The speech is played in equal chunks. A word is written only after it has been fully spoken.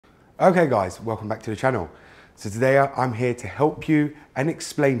Okay guys, welcome back to the channel. So today I'm here to help you and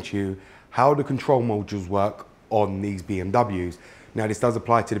explain to you how the control modules work on these BMWs. Now this does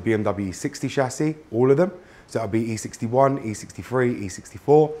apply to the BMW E60 chassis, all of them. So that'll be E61, E63,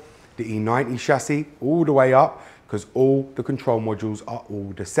 E64, the E90 chassis, all the way up, because all the control modules are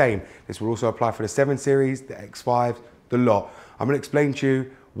all the same. This will also apply for the 7 Series, the X5, the lot. I'm going to explain to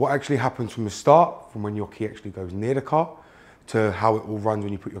you what actually happens from the start, from when your key actually goes near the car, to how it all runs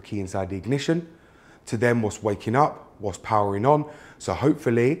when you put your key inside the ignition, to then what's waking up, what's powering on. So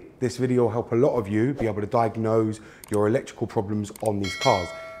hopefully this video will help a lot of you be able to diagnose your electrical problems on these cars.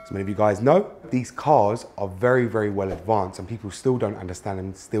 As many of you guys know, these cars are very, very well advanced and people still don't understand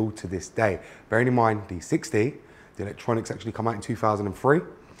them still to this day. Bearing in mind the E60, the electronics actually come out in 2003.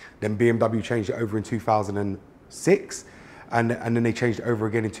 Then BMW changed it over in 2006. And then they changed it over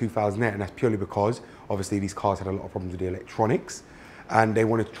again in 2008, and that's purely because obviously these cars had a lot of problems with the electronics and they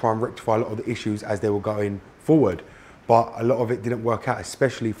wanted to try and rectify a lot of the issues as they were going forward. But a lot of it didn't work out,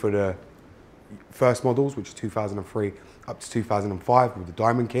 especially for the first models, which is 2003 up to 2005 with the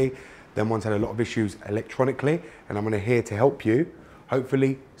diamond key. Then ones had a lot of issues electronically, and I'm here to help you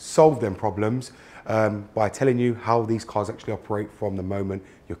hopefully solve them problems by telling you how these cars actually operate from the moment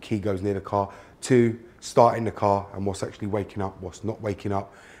your key goes near the car to starting the car, and what's actually waking up, what's not waking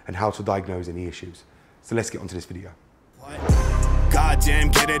up, and how to diagnose any issues. So let's get onto this video.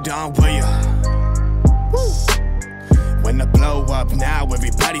 Goddamn, get it on, will ya? Woo. When I blow up now,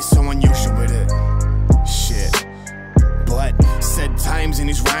 everybody's so unusual with it. Shit. But said times in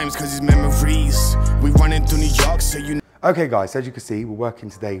his rhymes, cause his memories. We running through New York, so you know. Okay guys, as you can see, we're working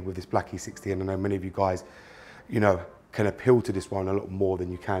today with this black E60, and I know many of you guys, can appeal to this one a lot more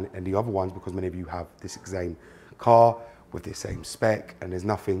than you can and the other ones, because many of you have this same car with the same spec, and there's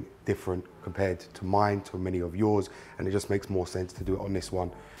nothing different compared to mine, to many of yours, and it just makes more sense to do it on this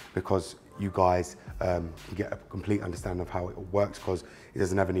one because you guys can get a complete understanding of how it works, because it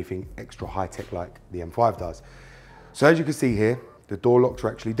doesn't have anything extra high-tech like the M5 does. So as you can see here, the door locks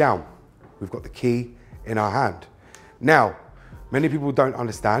are actually down. We've got the key in our hand. Now, many people don't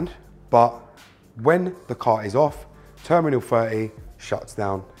understand, but when the car is off, Terminal 30 shuts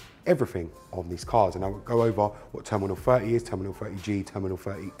down everything on these cars, and I will go over what Terminal 30 is, Terminal 30G, Terminal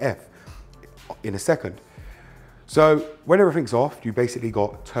 30F in a second. So when everything's off, you basically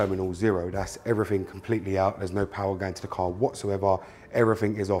got Terminal 0. That's everything completely out. There's no power going to the car whatsoever.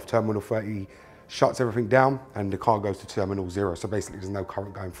 Everything is off. Terminal 30 shuts everything down and the car goes to Terminal 0. So basically there's no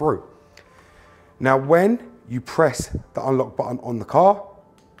current going through. Now when you press the unlock button on the car,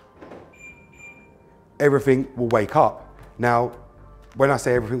 everything will wake up. Now, when I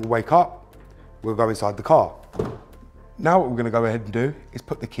say everything will wake up, we'll go inside the car. Now what we're gonna go ahead and do is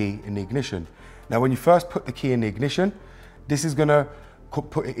put the key in the ignition. Now, when you first put the key in the ignition, this is gonna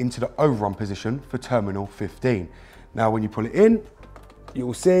put it into the overrun position for Terminal 15. Now, when you pull it in, you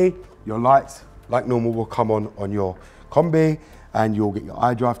will see your lights, like normal, will come on your combi, and you'll get your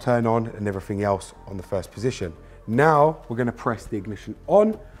iDrive turn on and everything else on the first position. Now, we're gonna press the ignition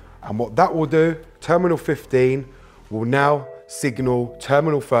on, and what that will do, Terminal 15 will now signal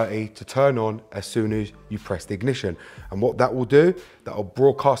Terminal 30 to turn on as soon as you press the ignition. And what that will do, that will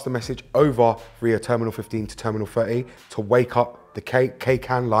broadcast the message over via Terminal 15 to Terminal 30 to wake up the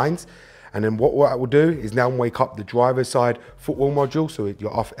K-CAN lines. And then what that will do is now wake up the driver's side footwell module, so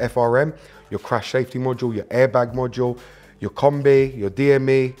your FRM, your crash safety module, your airbag module, your combi, your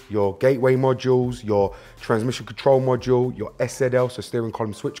DME, your gateway modules, your transmission control module, your SZL, so steering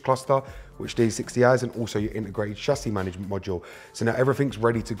column switch cluster, which the E60 has, and also your integrated chassis management module. So now everything's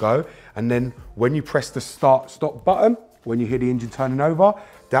ready to go. And then when you press the stop button, when you hear the engine turning over,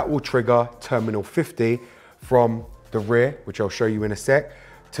 that will trigger Terminal 50 from the rear, which I'll show you in a sec,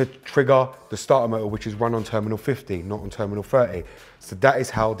 to trigger the starter motor, which is run on Terminal 50, not on Terminal 30. So that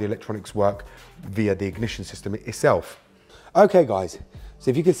is how the electronics work via the ignition system itself. Okay guys,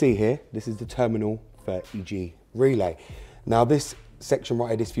 so if you can see here, this is the Terminal 30G relay. Now this section right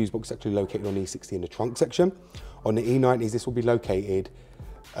here, this fuse box is actually located on the E60 in the trunk section. On the E90s, this will be located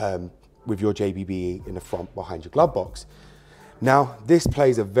with your JBBE in the front behind your glove box. Now this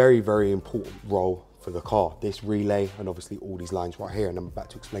plays a very, very important role for the car, this relay, and obviously all these lines right here, and I'm about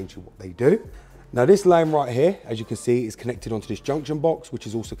to explain to you what they do. Now this line right here, as you can see, is connected onto this junction box, which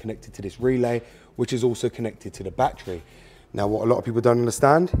is also connected to this relay, which is also connected to the battery. Now, what a lot of people don't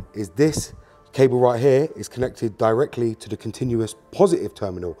understand is this cable right here is connected directly to the continuous positive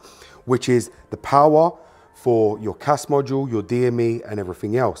terminal, which is the power for your CAS module, your DME, and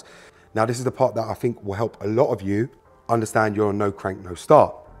everything else. Now, this is the part that I think will help a lot of you understand your no crank, no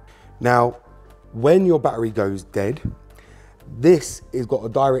start. Now, when your battery goes dead, This has got a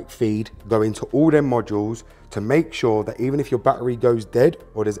direct feed going to all them modules to make sure that even if your battery goes dead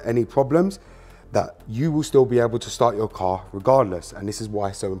or there's any problems, that you will still be able to start your car regardless. And this is why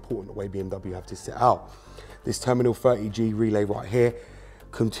it's so important the way BMW have to set out. This Terminal 30G relay right here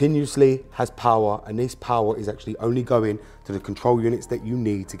continuously has power, and this power is actually only going to the control units that you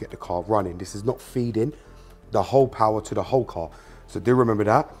need to get the car running. This is not feeding the whole power to the whole car. So do remember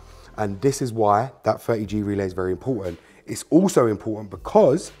that. And this is why that 30G relay is very important. It's also important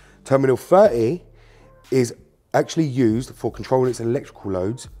because Terminal 30 is actually used for controlling its electrical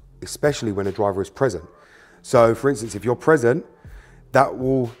loads, especially when a driver is present. So for instance, if you're present, that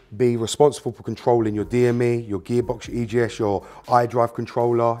will be responsible for controlling your DME, your gearbox, your EGS, your iDrive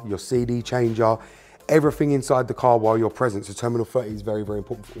controller, your CD changer, everything inside the car while you're present. So Terminal 30 is very, very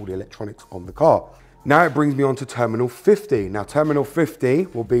important for all the electronics on the car. Now it brings me on to Terminal 50. Now Terminal 50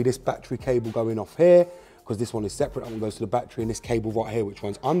 will be this battery cable going off here, because this one is separate. That one goes to the battery, and this cable right here, which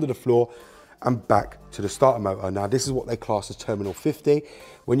runs under the floor and back to the starter motor. Now this is what they class as Terminal 50.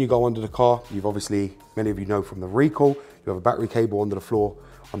 When you go under the car, you've obviously, many of you know from the recall, you have a battery cable under the floor,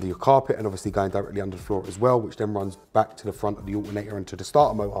 under your carpet, and obviously going directly under the floor as well, which then runs back to the front of the alternator and to the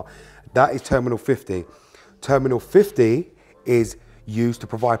starter motor. That is Terminal 50. Terminal 50 is used to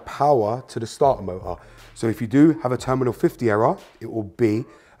provide power to the starter motor. So if you do have a Terminal 50 error, it will be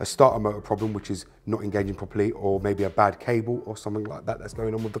a starter motor problem, which is not engaging properly, or maybe a bad cable or something like that that's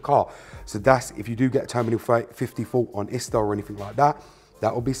going on with the car. So that's, if you do get a Terminal 50 fault on ISTA or anything like that,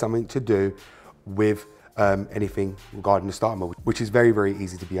 that will be something to do with anything regarding the starter motor, which is very, very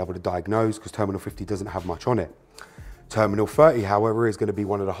easy to be able to diagnose because Terminal 50 doesn't have much on it. Terminal 30, however, is going to be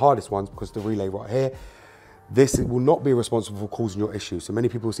one of the hardest ones because the relay right here, this will not be responsible for causing your issues. So many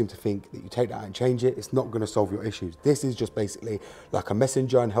people seem to think that you take that out and change it, it's not going to solve your issues. This is just basically like a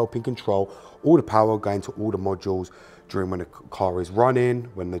messenger and helping control all the power going to all the modules during when the car is running,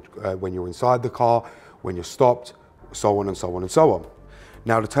 when you're inside the car, when you're stopped, so on and so on and so on.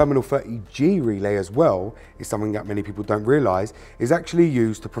 Now the Terminal 30G relay as well is something that many people don't realize is actually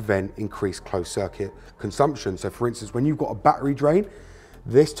used to prevent increased closed circuit consumption. So for instance, when you've got a battery drain,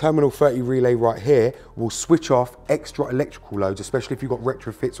 this Terminal 30 relay right here will switch off extra electrical loads, especially if you've got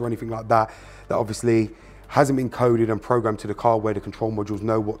retrofits or anything like that, that obviously hasn't been coded and programmed to the car, where the control modules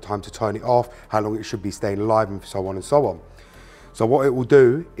know what time to turn it off, how long it should be staying alive, and so on and so on. So what it will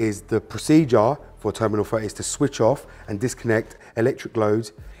do is, the procedure for Terminal 30 is to switch off and disconnect electric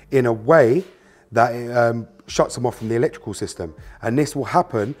loads in a way that it shuts them off from the electrical system. And this will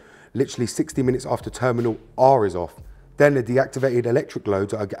happen literally 60 minutes after Terminal R is off. Then the deactivated electric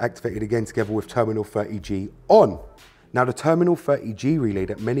loads are activated again together with Terminal 30G on. Now the Terminal 30G relay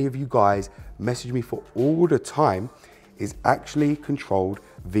that many of you guys message me for all the time is actually controlled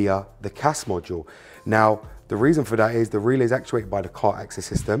via the CAS module. Now, the reason for that is the relay is actuated by the car access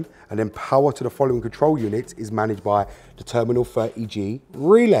system, and then power to the following control units is managed by the Terminal 30G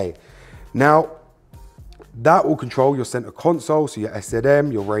relay. Now, that will control your center console, so your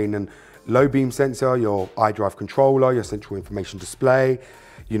SZM, your rain and low beam sensor, your iDrive controller, your central information display,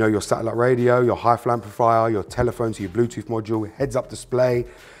 you know, your satellite radio, your hi-fi amplifier, your telephone, so your Bluetooth module, heads up display,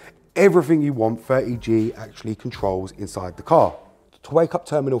 everything you want, 30G actually controls inside the car. To wake up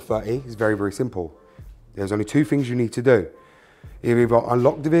Terminal 30 is very, very simple. There's only two things you need to do. You've got to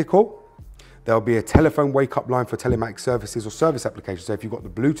unlock the vehicle. There'll be a telephone wake up line for telematic services or service applications. So if you've got the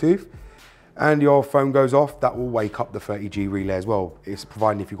Bluetooth and your phone goes off, that will wake up the 30G relay as well. It's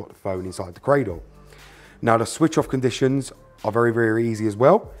providing if you've got the phone inside the cradle. Now the switch off conditions are very, very easy as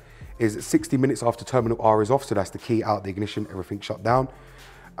well. Is 60 minutes after Terminal R is off, so that's the key out, the ignition, everything shut down.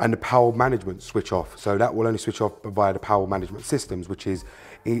 And the power management switch off. So that will only switch off via the power management systems, which is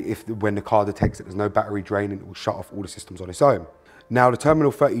when the car detects that there's no battery drain, and it will shut off all the systems on its own. Now the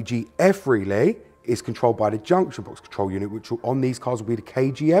Terminal 30G F relay is controlled by the junction box control unit, which on these cars will be the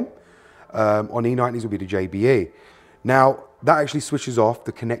KGM. On E90s will be the JBE. Now that actually switches off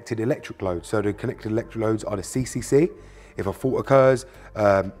the connected electric loads. So the connected electric loads are the CCC. If a fault occurs,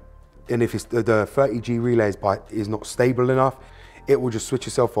 and if it's the 30G relay is not stable enough, it will just switch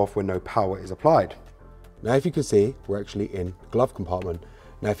itself off when no power is applied. Now, if you can see, we're actually in the glove compartment.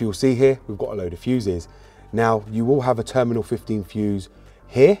 Now, if you'll see here, we've got a load of fuses. Now, you will have a Terminal 15 fuse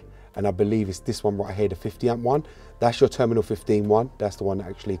here, and I believe it's this one right here, the 50 amp one. That's your Terminal 15 one. That's the one that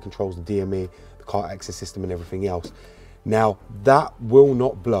actually controls the DME, the car access system, and everything else. Now, that will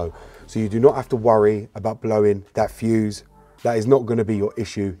not blow. So you do not have to worry about blowing that fuse. That is not going to be your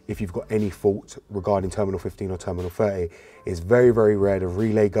issue if you've got any fault regarding Terminal 15 or Terminal 30. It's very, very rare the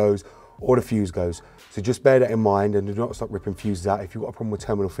relay goes, or the fuse goes. So just bear that in mind and do not start ripping fuses out. If you've got a problem with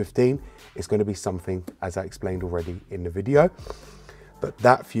terminal 15, it's going to be something, as I explained already in the video. But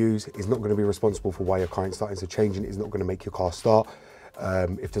that fuse is not going to be responsible for why your car ain't starting, so changing it is not going to make your car start.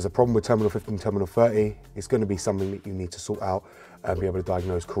 If there's a problem with terminal 15, terminal 30, it's going to be something that you need to sort out and be able to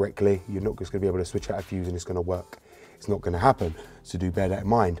diagnose correctly. You're not just going to be able to switch out a fuse and it's going to work. It's not going to happen, so do bear that in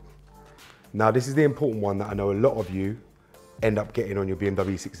mind. Now, this is the important one that I know a lot of you end up getting on your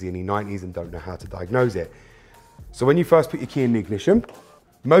BMW 60 and E90s and don't know how to diagnose it. So when you first put your key in the ignition,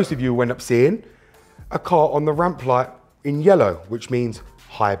 most of you will end up seeing a car on the ramp light in yellow, which means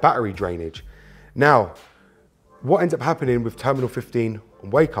high battery drainage. Now, what ends up happening with terminal 15 on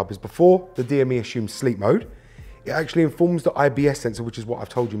wake up is before the DME assumes sleep mode, it actually informs the IBS sensor, which is what I've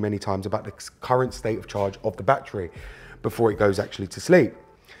told you many times about the current state of charge of the battery before it goes actually to sleep.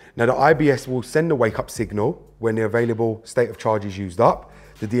 Now the IBS will send the wake up signal when the available state of charge is used up.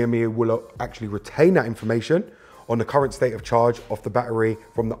 The DME will actually retain that information on the current state of charge of the battery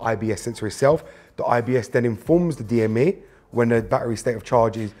from the IBS sensor itself. The IBS then informs the DME when the battery state of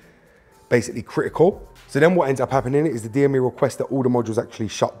charge is basically critical. So then what ends up happening is the DME requests that all the modules actually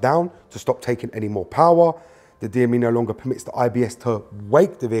shut down to stop taking any more power. The DME no longer permits the IBS to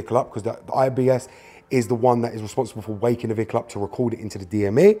wake the vehicle up because the IBS is the one that is responsible for waking the vehicle up to record it into the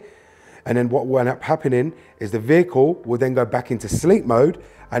DME. And then what will end up happening is the vehicle will then go back into sleep mode,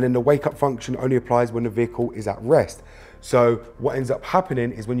 and then the wake up function only applies when the vehicle is at rest. So what ends up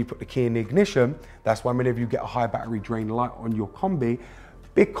happening is when you put the key in the ignition, that's why many of you get a high battery drain light on your combi,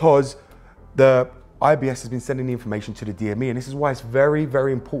 because the IBS has been sending the information to the DME, and this is why it's very,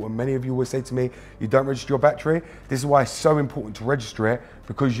 very important. Many of you will say to me, you don't register your battery. This is why it's so important to register it,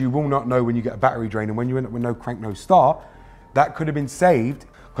 because you will not know when you get a battery drain, and when you end up with no crank, no start, that could have been saved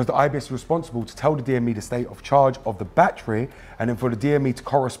because the IBS is responsible to tell the DME the state of charge of the battery, and then for the DME to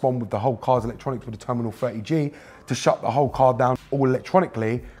correspond with the whole car's electronics with the terminal 30G to shut the whole car down all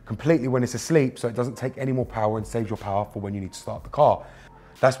electronically completely when it's asleep, so it doesn't take any more power and saves your power for when you need to start the car.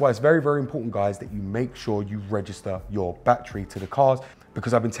 That's why it's very, very important, guys, that you make sure you register your battery to the cars,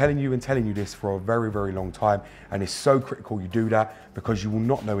 because I've been telling you this for a very, very long time, and it's so critical you do that, because you will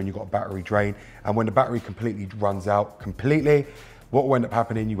not know when you've got a battery drain, and when the battery completely runs out completely, what will end up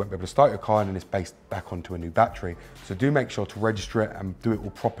happening, you won't be able to start your car and then it's based back onto a new battery. So do make sure to register it and do it all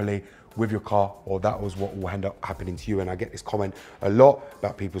properly with your car, or that was what will end up happening to you. And I get this comment a lot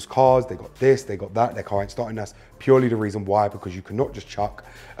about people's cars, they got this, they got that, their car ain't starting. That's purely the reason why, because you cannot just chuck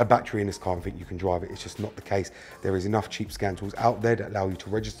a battery in this car and think you can drive it. It's just not the case. There is enough cheap scan tools out there that allow you to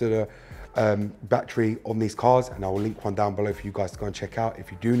register the battery on these cars, and I will link one down below for you guys to go and check out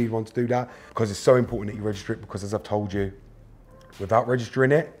if you do need one to do that, because it's so important that you register it, because as I've told you, without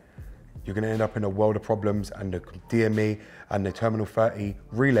registering it, you're going to end up in a world of problems, and the DME and the terminal 30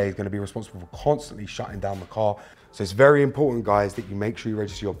 relay is going to be responsible for constantly shutting down the car. So it's very important, guys, that you make sure you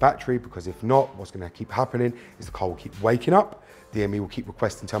register your battery, because if not, what's going to keep happening is the car will keep waking up, DME will keep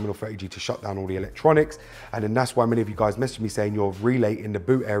requesting terminal 30G to shut down all the electronics, and then that's why many of you guys message me saying your relay in the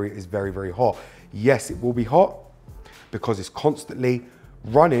boot area is very, very hot. Yes, it will be hot because it's constantly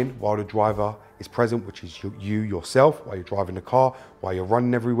running while the driver is present, which is you yourself, while you're driving the car, while you're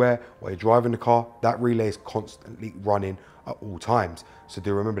running everywhere, while you're driving the car. That relay is constantly running at all times. So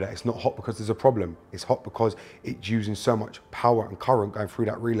do remember that it's not hot because there's a problem. It's hot because it's using so much power and current going through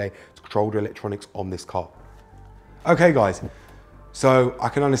that relay to control the electronics on this car. Okay, guys, so I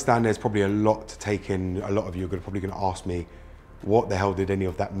can understand there's probably a lot to take in. A lot of you are probably going to ask me, what the hell did any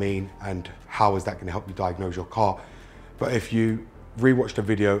of that mean, and how is that going to help you diagnose your car? But if you rewatch the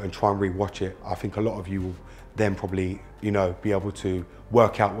video and try and rewatch it, I think a lot of you will then probably, you know, be able to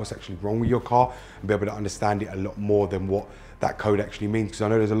work out what's actually wrong with your car and be able to understand it a lot more than what that code actually means. Because I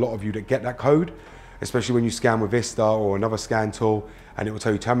know there's a lot of you that get that code, especially when you scan with Vista or another scan tool, and it will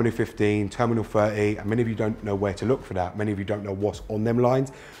tell you terminal 15, terminal 30, and many of you don't know where to look for that. Many of you don't know what's on them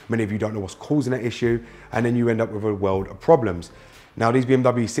lines. Many of you don't know what's causing that issue, and then you end up with a world of problems. Now, these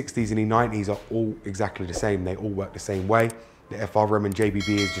BMW 60s and E90s are all exactly the same. They all work the same way. The FRM and JBB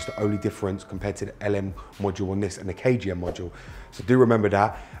is just the only difference compared to the LM module on this and the KGM module. So do remember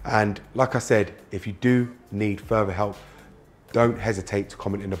that. And like I said, if you do need further help, don't hesitate to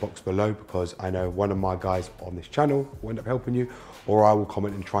comment in the box below, because I know one of my guys on this channel will end up helping you, or I will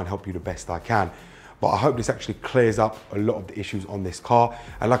comment and try and help you the best I can. But I hope this actually clears up a lot of the issues on this car.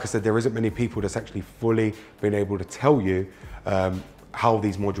 And like I said, there isn't many people that's actually fully been able to tell you how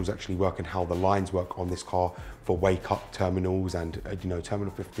these modules actually work and how the lines work on this car for wake up terminals and you know,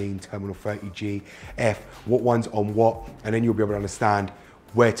 terminal 15, terminal 30G, F, what one's on what, and then you'll be able to understand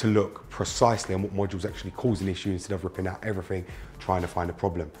where to look precisely and what module's actually causing issue, instead of ripping out everything trying to find a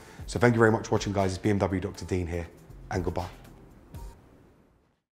problem. So thank you very much for watching, guys. It's BMW Dr. Dean here, and goodbye.